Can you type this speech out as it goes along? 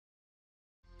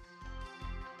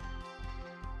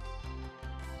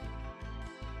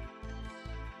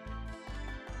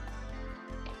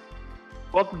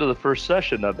Welcome to the first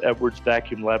session of Edwards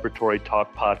Vacuum Laboratory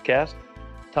Talk podcast.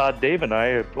 Todd, Dave, and I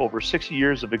have over 60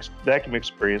 years of vacuum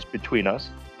experience between us,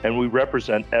 and we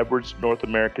represent Edwards North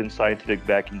American Scientific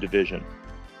Vacuum Division.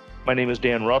 My name is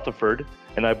Dan Rutherford,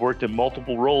 and I've worked in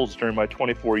multiple roles during my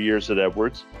 24 years at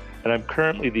Edwards, and I'm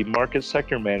currently the Market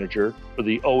Sector Manager for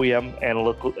the OEM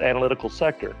analytical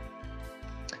sector.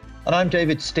 And I'm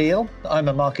David Steele. I'm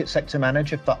a Market Sector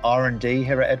Manager for R&D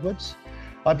here at Edwards.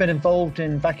 I've been involved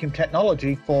in vacuum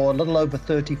technology for a little over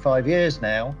 35 years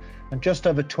now, and just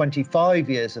over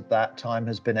 25 years of that time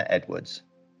has been at Edwards.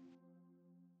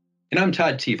 And I'm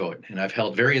Todd TeVogt, and I've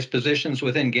held various positions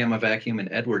within Gamma Vacuum and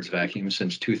Edwards Vacuum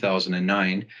since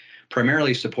 2009,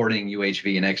 primarily supporting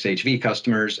UHV and XHV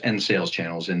customers and sales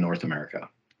channels in North America.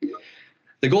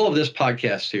 The goal of this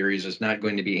podcast series is not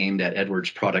going to be aimed at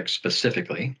Edwards products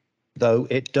specifically. Though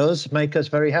it does make us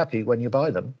very happy when you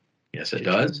buy them. Yes, it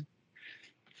does.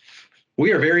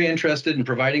 We are very interested in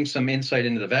providing some insight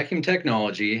into the vacuum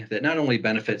technology that not only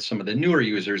benefits some of the newer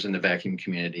users in the vacuum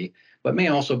community, but may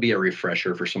also be a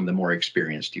refresher for some of the more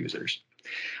experienced users.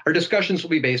 Our discussions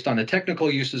will be based on the technical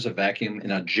uses of vacuum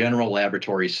in a general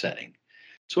laboratory setting.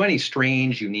 So any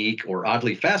strange, unique, or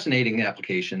oddly fascinating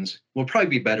applications will probably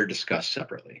be better discussed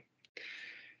separately.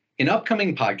 In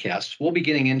upcoming podcasts, we'll be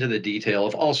getting into the detail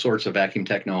of all sorts of vacuum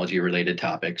technology-related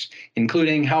topics,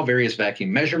 including how various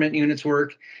vacuum measurement units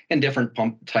work and different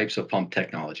types of pump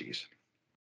technologies.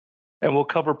 And we'll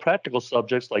cover practical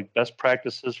subjects like best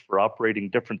practices for operating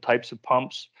different types of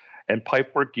pumps and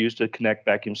pipework used to connect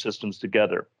vacuum systems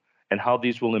together, and how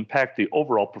these will impact the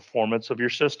overall performance of your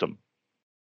system.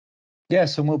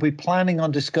 Yes, and we'll be planning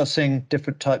on discussing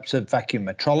different types of vacuum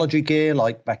metrology gear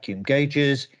like vacuum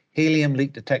gauges, helium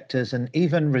leak detectors, and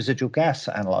even residual gas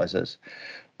analyzers.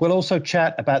 We'll also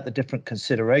chat about the different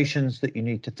considerations that you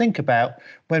need to think about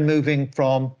when moving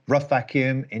from rough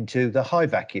vacuum into the high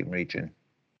vacuum region.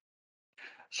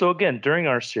 So again, during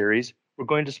our series, we're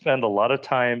going to spend a lot of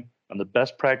time on the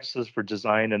best practices for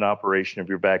design and operation of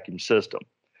your vacuum system.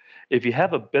 If you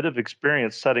have a bit of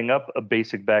experience setting up a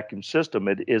basic vacuum system,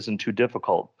 it isn't too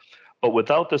difficult. But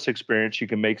without this experience, you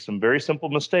can make some very simple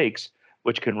mistakes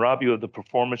which can rob you of the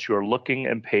performance you are looking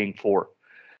and paying for.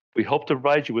 We hope to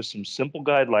provide you with some simple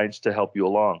guidelines to help you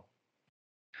along.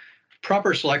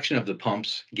 Proper selection of the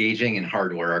pumps, gauging, and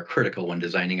hardware are critical when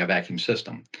designing a vacuum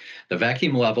system. The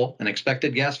vacuum level and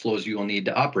expected gas flows you will need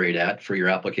to operate at for your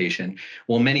application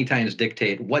will many times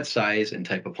dictate what size and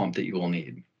type of pump that you will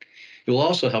need. It will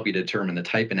also help you determine the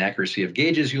type and accuracy of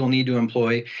gauges you will need to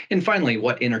employ, and finally,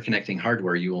 what interconnecting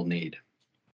hardware you will need.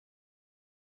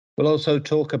 We'll also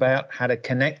talk about how to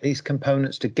connect these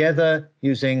components together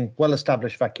using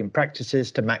well-established vacuum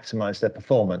practices to maximize their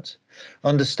performance.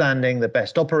 Understanding the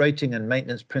best operating and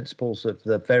maintenance principles of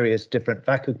the various different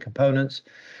vacuum components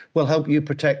will help you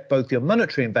protect both your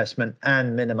monetary investment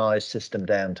and minimize system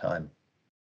downtime.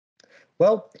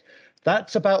 Well,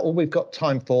 that's about all we've got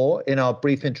time for in our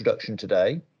brief introduction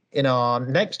today. In our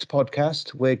next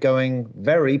podcast, we're going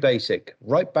very basic,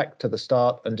 right back to the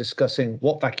start and discussing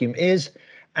what vacuum is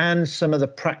and some of the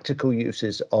practical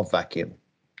uses of vacuum.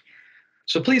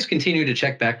 So please continue to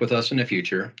check back with us in the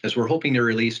future, as we're hoping to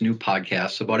release new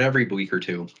podcasts about every week or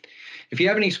two. If you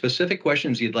have any specific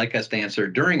questions you'd like us to answer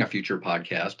during a future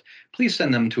podcast, please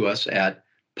send them to us at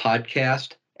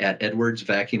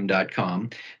podcast@edwardsvacuum.com,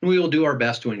 and we will do our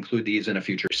best to include these in a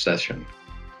future session.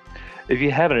 If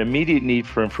you have an immediate need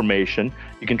for information,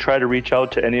 you can try to reach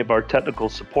out to any of our technical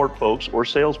support folks or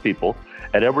salespeople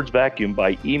at Edwards Vacuum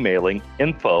by emailing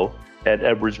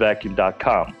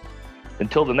info@edwardsvacuum.com.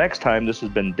 Until the next time, this has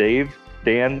been Dave,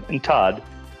 Dan, and Todd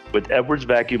with Edwards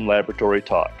Vacuum Laboratory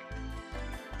Talk.